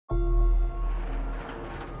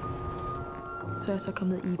Så er jeg så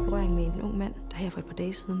kommet i berøring med en ung mand, der her for et par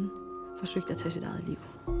dage siden forsøgte at tage sit eget liv.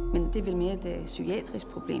 Men det er vel mere et psykiatrisk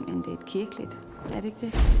problem, end det er et kirkeligt. Er det ikke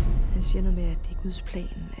det? Han siger noget med, at det er Guds plan,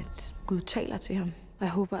 at Gud taler til ham. Og jeg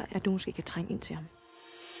håber, at du måske kan trænge ind til ham.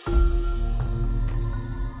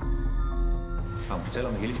 Har hun fortalt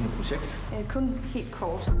om hele dit projekt? Kun helt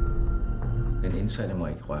kort. Den indsatte må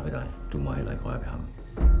ikke røre ved dig. Du må heller ikke røre ved ham.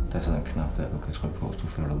 Der sidder en knap der, du kan trykke på, hvis du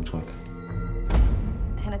føler dig utryg.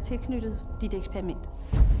 Han er tilknyttet dit eksperiment.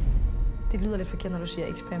 Det lyder lidt forkert, når du siger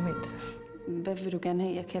eksperiment. Hvad vil du gerne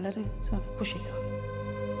have, jeg kalder det så? Projektet.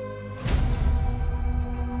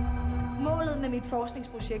 Målet med mit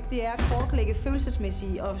forskningsprojekt, det er at kortlægge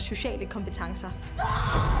følelsesmæssige og sociale kompetencer.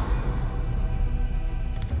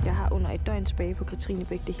 Jeg har under et døgn tilbage på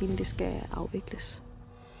Katrinebæk. Det hele det skal afvikles.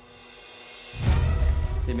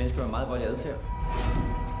 Det er mennesker med meget voldelig adfærd.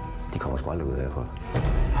 De kommer sgu aldrig ud herfra.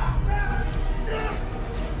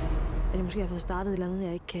 At jeg måske har fået startet et eller andet,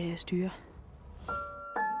 jeg ikke kan styre.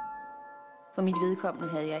 For mit vedkommende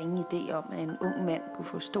havde jeg ingen idé om, at en ung mand kunne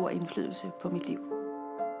få stor indflydelse på mit liv.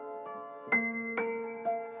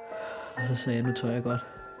 Og så sagde jeg, nu tør jeg godt.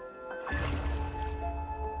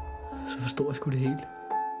 Så forstår jeg sgu det hele.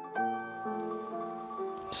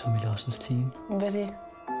 Som i lossens team. Hvad er det?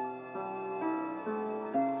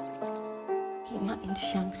 Giv mig en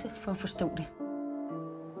chance for at forstå det.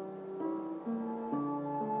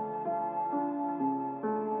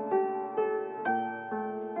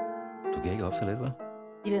 Du giver ikke op så let, hva'?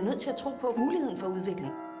 I er nødt til at tro på muligheden for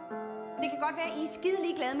udvikling. Det kan godt være, at I er skide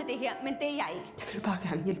ligeglade med det her, men det er jeg ikke. Jeg vil bare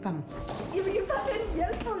gerne hjælpe ham. Jeg vil bare gerne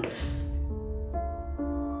hjælpe ham.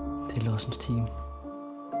 Det er lossens team.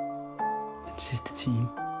 Den sidste time.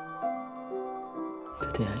 Det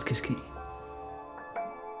er der, alt kan ske.